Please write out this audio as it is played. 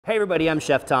Hey everybody, I'm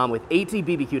Chef Tom with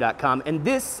atbbq.com, and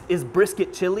this is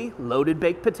brisket chili loaded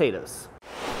baked potatoes.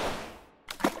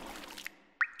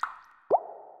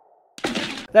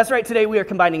 That's right, today we are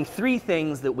combining three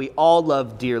things that we all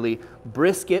love dearly: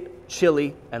 brisket,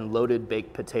 chili, and loaded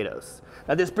baked potatoes.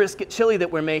 Now this brisket chili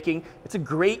that we're making, it's a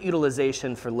great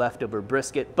utilization for leftover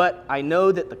brisket, but I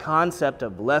know that the concept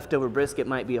of leftover brisket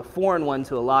might be a foreign one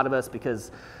to a lot of us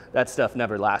because that stuff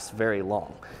never lasts very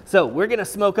long. So we're gonna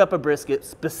smoke up a brisket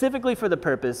specifically for the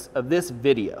purpose of this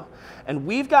video. And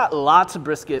we've got lots of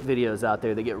brisket videos out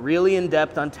there that get really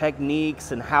in-depth on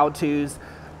techniques and how-tos.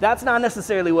 That's not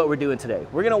necessarily what we're doing today.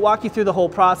 We're gonna walk you through the whole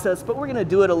process, but we're gonna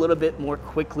do it a little bit more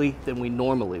quickly than we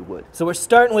normally would. So we're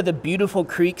starting with a beautiful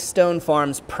Creekstone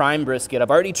Farms prime brisket.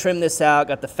 I've already trimmed this out,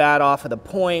 got the fat off of the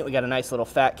point. We got a nice little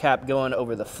fat cap going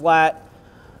over the flat.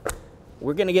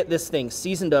 We're gonna get this thing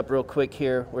seasoned up real quick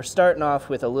here. We're starting off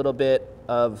with a little bit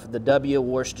of the W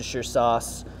Worcestershire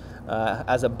sauce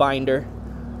as a binder.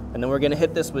 And then we're gonna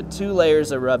hit this with 2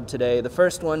 layers of rub today. The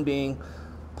first one being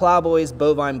Plowboy's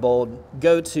Bovine Bold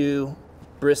go-to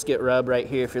brisket rub right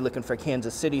here if you're looking for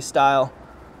Kansas City style.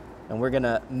 And we're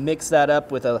gonna mix that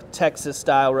up with a Texas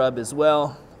style rub as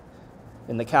well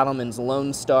in the Cattleman's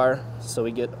Lone Star, so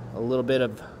we get a little bit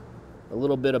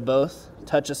of both,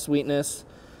 touch of sweetness,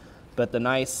 but the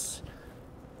nice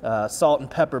salt and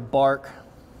pepper bark.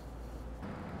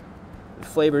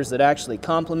 Flavors that actually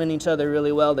complement each other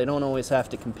really well. They don't always have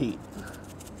to compete.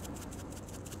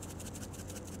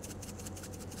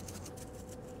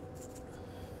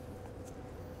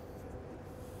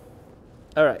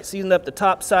 All right, seasoned up the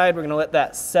top side. We're gonna let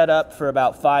that set up for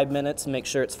about 5 minutes and make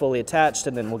sure it's fully attached,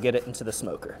 and then we'll get it into the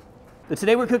smoker. But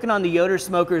today we're cooking on the Yoder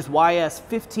Smoker's YS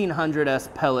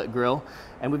 1500S pellet grill,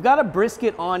 and we've got a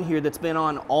brisket on here that's been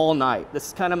on all night. This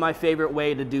is kind of my favorite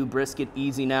way to do brisket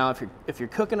easy now. If you're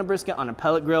cooking a brisket on a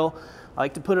pellet grill, I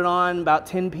like to put it on about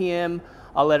 10 p.m.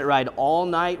 I'll let it ride all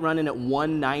night, running at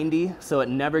 190, so it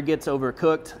never gets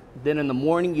overcooked. Then in the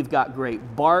morning, you've got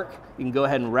great bark. You can go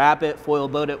ahead and wrap it, foil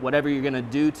boat it, whatever you're gonna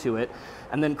do to it,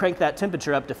 and then crank that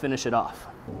temperature up to finish it off.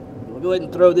 We'll go ahead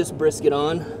and throw this brisket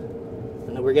on,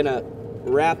 and then we're gonna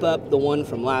wrap up the one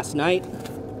from last night.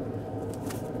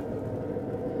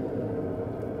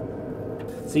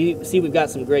 So you see we've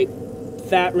got some great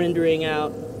fat rendering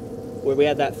out where we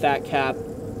had that fat cap,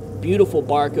 beautiful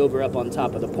bark over up on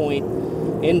top of the point.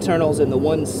 Internals in the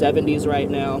 170s right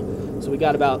now. So we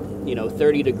got about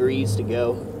 30 degrees to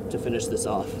go to finish this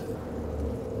off.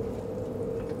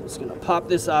 Just gonna pop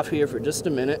this off here for just a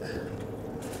minute.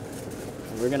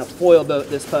 And we're gonna foil boat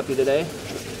this puppy today.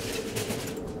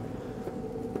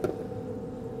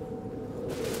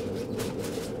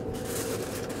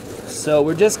 So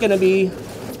we're just gonna be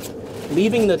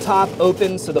leaving the top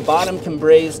open so the bottom can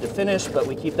braise to finish, but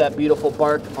we keep that beautiful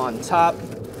bark on top.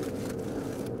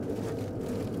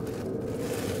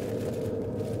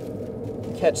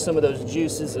 Catch some of those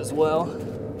juices as well.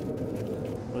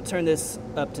 We'll turn this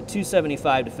up to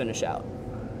 275 to finish out.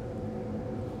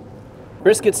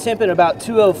 Brisket's temp at about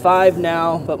 205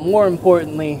 now, but more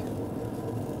importantly,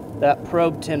 that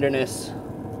probe tenderness,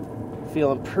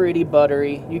 feeling pretty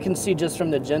buttery. You can see just from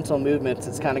the gentle movements,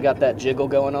 it's kind of got that jiggle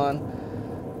going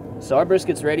on. So our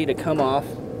brisket's ready to come off.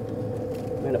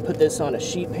 I'm gonna put this on a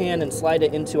sheet pan and slide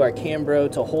it into our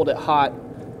Cambro to hold it hot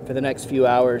for the next few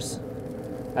hours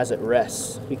as it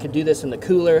rests. We could do this in the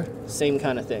cooler, same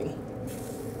kind of thing.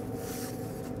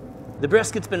 The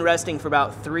brisket's been resting for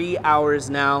about 3 hours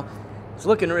now. It's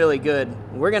looking really good.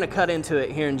 We're gonna cut into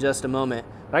it here in just a moment.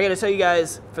 But I gotta tell you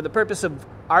guys, for the purpose of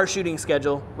our shooting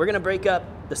schedule, we're gonna break up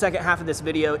the second half of this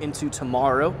video into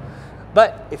tomorrow.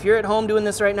 But if you're at home doing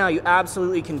this right now, you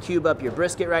absolutely can cube up your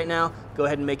brisket right now. Go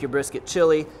ahead and make your brisket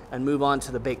chili and move on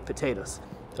to the baked potatoes.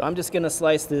 So I'm just gonna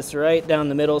slice this right down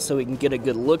the middle so we can get a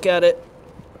good look at it.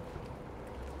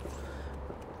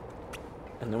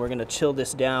 And then we're gonna chill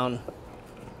this down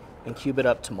and cube it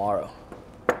up tomorrow.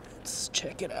 Let's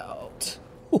check it out.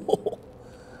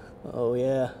 Oh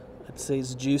yeah, I'd say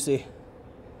it's juicy.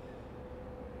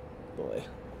 Boy,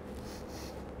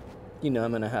 I'm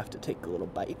gonna have to take a little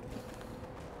bite.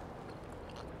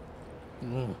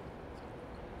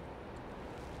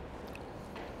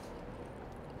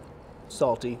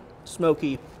 Salty,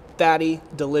 smoky, fatty,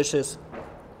 delicious.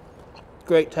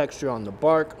 Great texture on the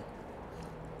bark.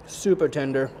 Super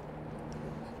tender.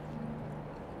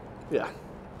 Yeah.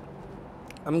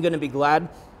 I'm gonna be glad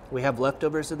we have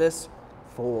leftovers of this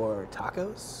for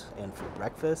tacos and for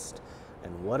breakfast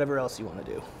and whatever else you want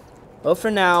to do. Well, for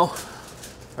now,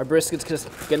 our brisket's just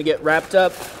gonna get wrapped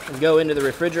up and go into the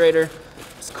refrigerator.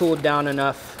 It's cooled down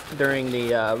enough during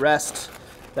the rest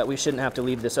that we shouldn't have to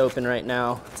leave this open right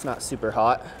now. It's not super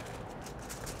hot.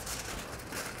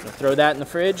 We'll throw that in the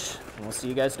fridge, and we'll see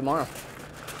you guys tomorrow.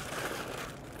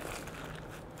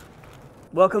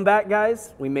 Welcome back,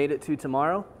 guys. We made it to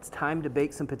tomorrow. It's time to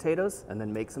bake some potatoes and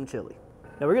then make some chili.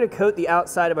 Now we're gonna coat the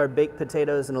outside of our baked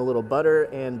potatoes in a little butter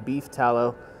and beef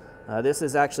tallow. This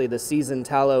is actually the seasoned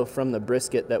tallow from the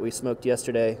brisket that we smoked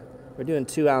yesterday. We're doing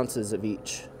 2 ounces of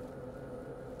each.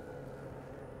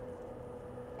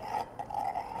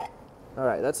 All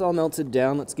right, that's all melted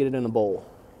down. Let's get it in a bowl.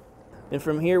 And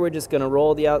from here, we're just gonna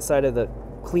roll the outside of the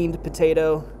cleaned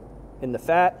potato in the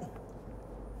fat.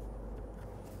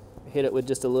 Hit it with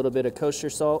just a little bit of kosher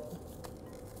salt.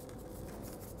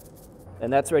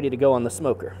 And that's ready to go on the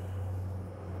smoker.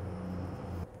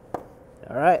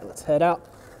 All right, let's head out.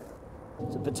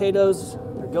 So potatoes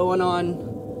are going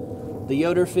on the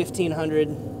Yoder 1500.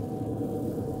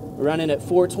 We're running at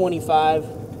 425.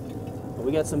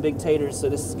 We got some big taters, so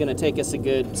this is gonna take us a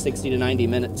good 60 to 90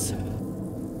 minutes.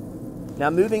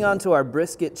 Now moving on to our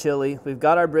brisket chili. We've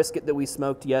got our brisket that we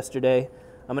smoked yesterday.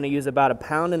 I'm gonna use about 1.5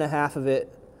 pounds of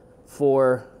it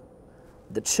for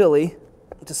the chili.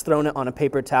 Just throwing it on a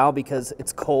paper towel because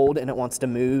it's cold and it wants to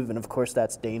move, and of course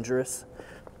that's dangerous.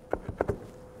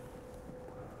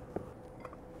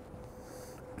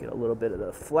 Get a little bit of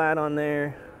the flat on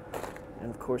there, and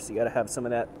of course you gotta have some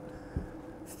of that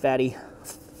fatty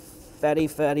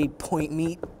point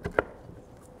meat.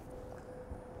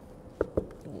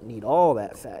 Don't need all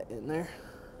that fat in there.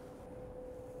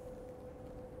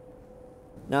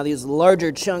 Now these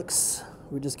larger chunks,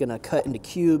 we're just gonna cut into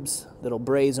cubes that'll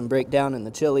braise and break down in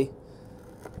the chili.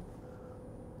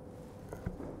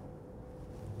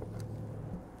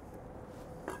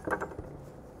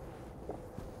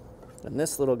 And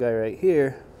this little guy right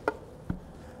here,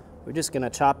 we're just gonna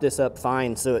chop this up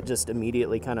fine so it just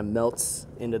immediately kind of melts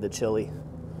into the chili.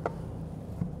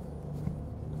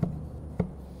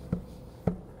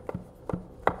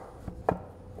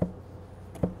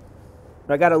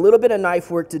 I got a little bit of knife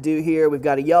work to do here. We've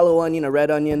got a yellow onion, a red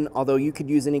onion, although you could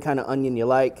use any kind of onion you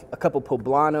like, a couple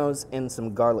poblanos, and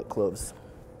some garlic cloves.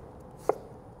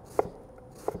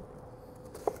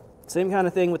 Same kind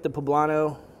of thing with the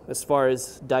poblano as far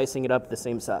as dicing it up the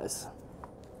same size.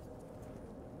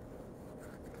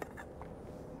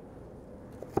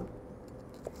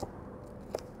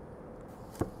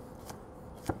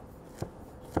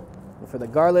 And for the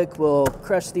garlic, we'll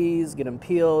crush these, get them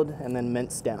peeled, and then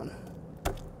minced down.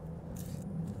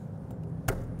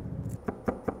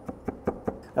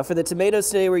 Now for the tomatoes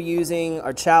today, we're using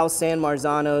our Chow San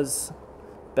Marzanos,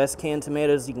 best canned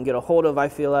tomatoes you can get a hold of, I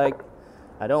feel like.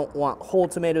 I don't want whole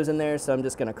tomatoes in there, so I'm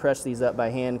just gonna crush these up by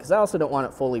hand because I also don't want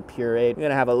it fully pureed. I'm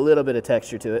gonna have a little bit of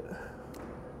texture to it.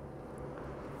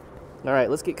 All right,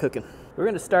 let's get cooking. We're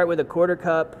gonna start with a 1/4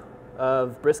 cup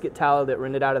of brisket tallow that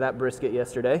rendered out of that brisket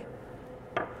yesterday.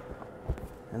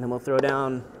 And then we'll throw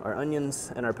down our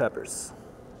onions and our peppers.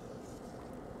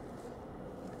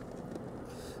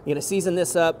 I'm gonna season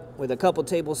this up with a couple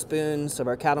tablespoons of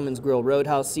our Cattleman's Grill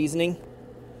Roadhouse seasoning,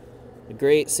 a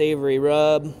great savory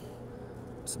rub,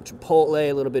 some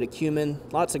chipotle, a little bit of cumin,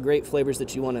 lots of great flavors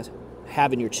that you wanna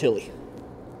have in your chili.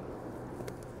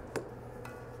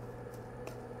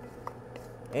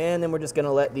 And then we're just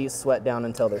gonna let these sweat down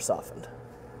until they're softened.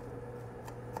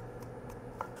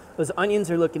 Those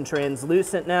onions are looking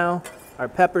translucent now. Our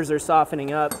peppers are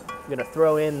softening up. I'm gonna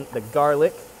throw in the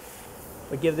garlic.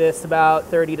 We give this about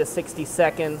 30 to 60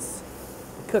 seconds.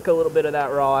 Cook a little bit of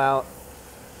that raw out.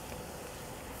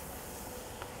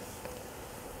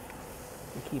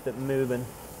 And keep it moving.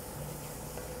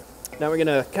 Now we're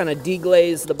gonna kind of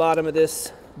deglaze the bottom of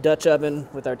this Dutch oven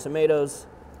with our tomatoes.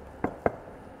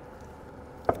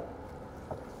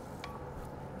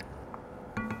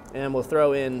 And we'll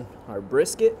throw in our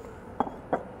brisket.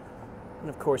 And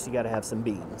of course you gotta have some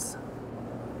beans.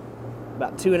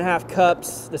 About 2.5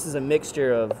 cups. This is a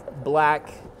mixture of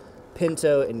black,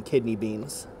 pinto, and kidney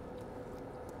beans.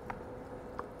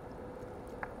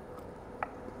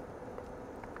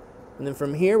 And then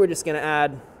from here, we're just gonna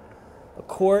add a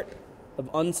quart of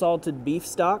unsalted beef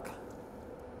stock.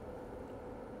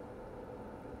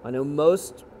 I know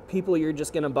most people, you're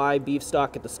just gonna buy beef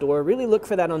stock at the store. Really look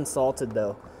for that unsalted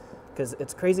though, because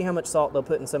it's crazy how much salt they'll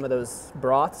put in some of those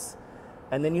broths,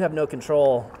 and then you have no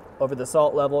control over the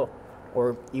salt level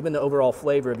or even the overall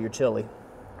flavor of your chili.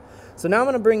 So now I'm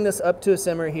gonna bring this up to a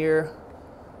simmer here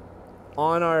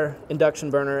on our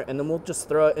induction burner, and then we'll just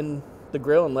throw it in the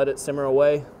grill and let it simmer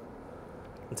away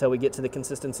until we get to the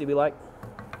consistency we like.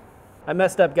 I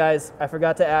messed up, guys. I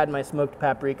forgot to add my smoked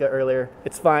paprika earlier.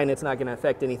 It's fine, it's not gonna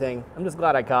affect anything. I'm just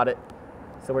glad I caught it.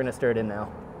 So we're gonna stir it in now.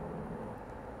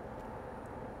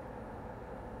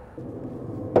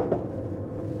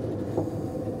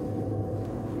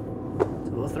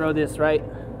 throw this right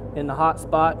in the hot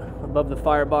spot above the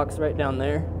firebox right down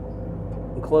there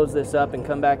and close this up and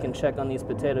come back and check on these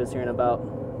potatoes here in about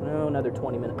another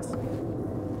 20 minutes.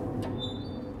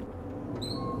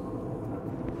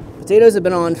 Potatoes have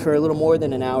been on for a little more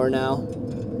than an hour now,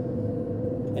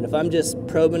 and if I'm just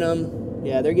probing them,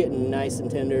 yeah, they're getting nice and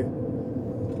tender.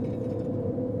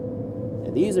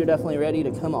 And these are definitely ready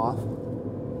to come off.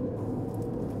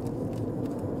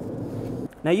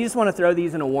 Now you just want to throw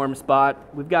these in a warm spot.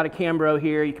 We've got a Cambro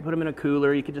here. You can put them in a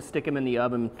cooler. You could just stick them in the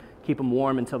oven, keep them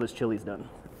warm until this chili's done.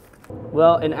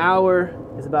 Well, an hour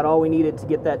is about all we needed to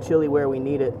get that chili where we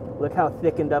need it. Look how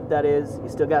thickened up that is. You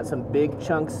still got some big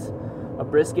chunks of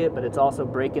brisket, but it's also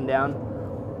breaking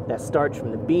down. That starch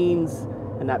from the beans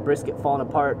and that brisket falling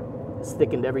apart has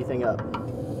thickened everything up.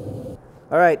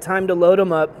 All right, time to load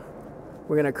them up.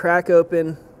 We're gonna crack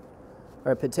open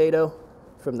our potato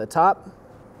from the top.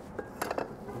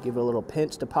 Give it a little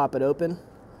pinch to pop it open.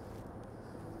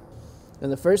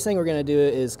 And the first thing we're gonna do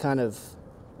is kind of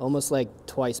almost like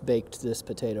twice baked this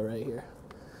potato right here.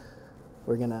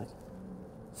 We're gonna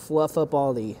fluff up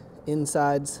all the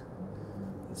insides.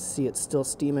 See it's still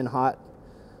steaming hot.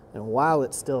 And while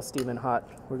it's still steaming hot,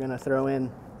 we're gonna throw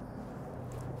in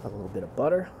a little bit of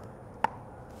butter,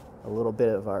 a little bit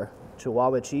of our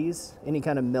Chihuahua cheese. Any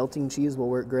kind of melting cheese will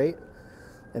work great.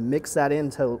 And mix that in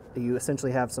until you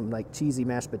essentially have some like cheesy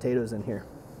mashed potatoes in here.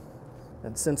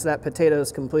 And since that potato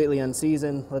is completely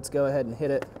unseasoned, let's go ahead and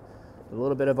hit it with a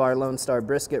little bit of our Lone Star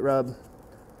brisket rub,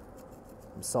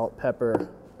 some salt, pepper,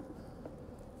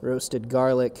 roasted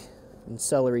garlic, and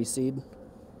celery seed.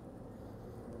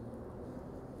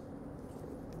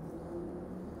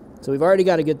 So we've already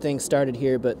got a good thing started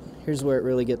here, but here's where it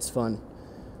really gets fun.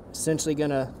 Essentially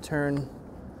gonna turn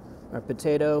our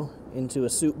potato into a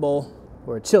soup bowl,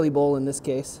 or a chili bowl in this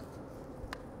case.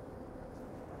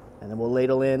 And then we'll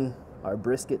ladle in our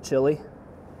brisket chili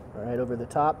right over the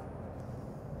top.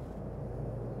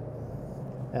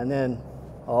 And then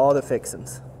all the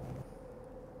fixins.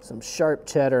 Some sharp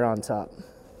cheddar on top.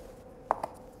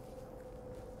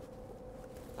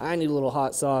 I need a little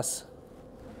hot sauce.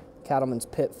 Cattleman's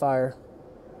Pit Fire.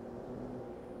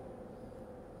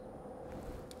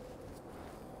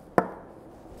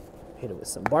 Hit it with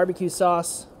some barbecue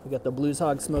sauce. We got the Blues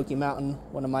Hog Smoky Mountain,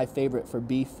 one of my favorite for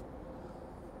beef.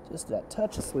 Just that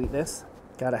touch of sweetness.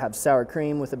 Gotta have sour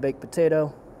cream with a baked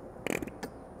potato.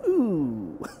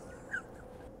 Ooh.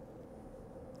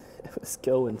 It was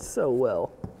going so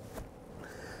well.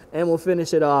 And we'll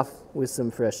finish it off with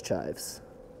some fresh chives.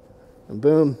 And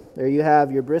boom, there you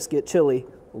have your brisket chili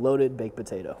loaded baked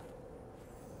potato.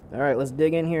 All right, let's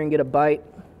dig in here and get a bite.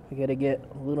 We gotta get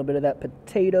a little bit of that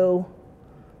potato,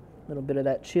 a little bit of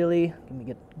that chili. Let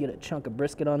me get a chunk of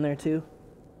brisket on there too.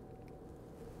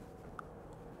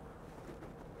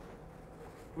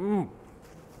 I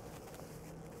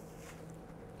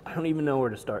don't even know where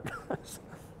to start, guys.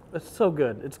 It's so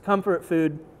good. It's comfort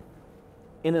food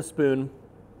in a spoon.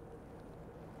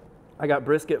 I got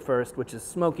brisket first, which is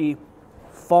smoky,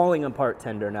 falling apart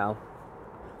tender now.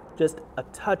 Just a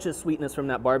touch of sweetness from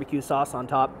that barbecue sauce on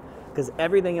top, because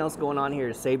everything else going on here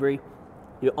is savory.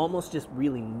 You almost just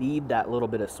really need that little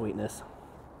bit of sweetness.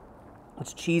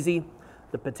 It's cheesy.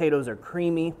 The potatoes are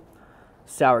creamy.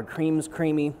 Sour cream's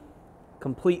creamy.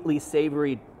 Completely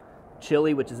savory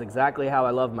chili, which is exactly how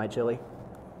I love my chili.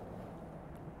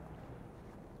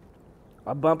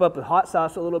 I'll bump up the hot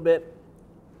sauce a little bit,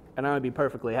 and I'm gonna be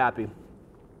perfectly happy.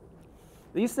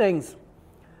 These things,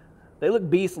 they look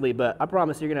beastly, but I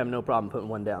promise you're gonna have no problem putting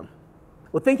one down.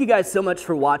 Well, thank you guys so much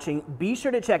for watching. Be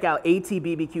sure to check out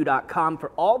atbbq.com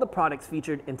for all the products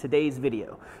featured in today's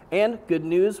video. And good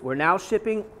news, we're now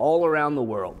shipping all around the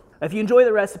world. If you enjoy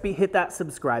the recipe, hit that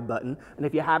subscribe button. And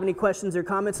if you have any questions or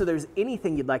comments, or there's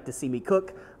anything you'd like to see me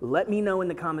cook, let me know in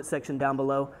the comment section down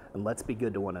below, and let's be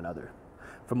good to one another.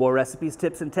 For more recipes,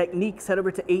 tips, and techniques, head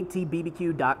over to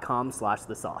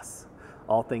atbbq.com/thesauce.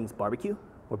 All things barbecue,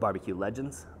 where barbecue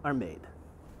legends are made.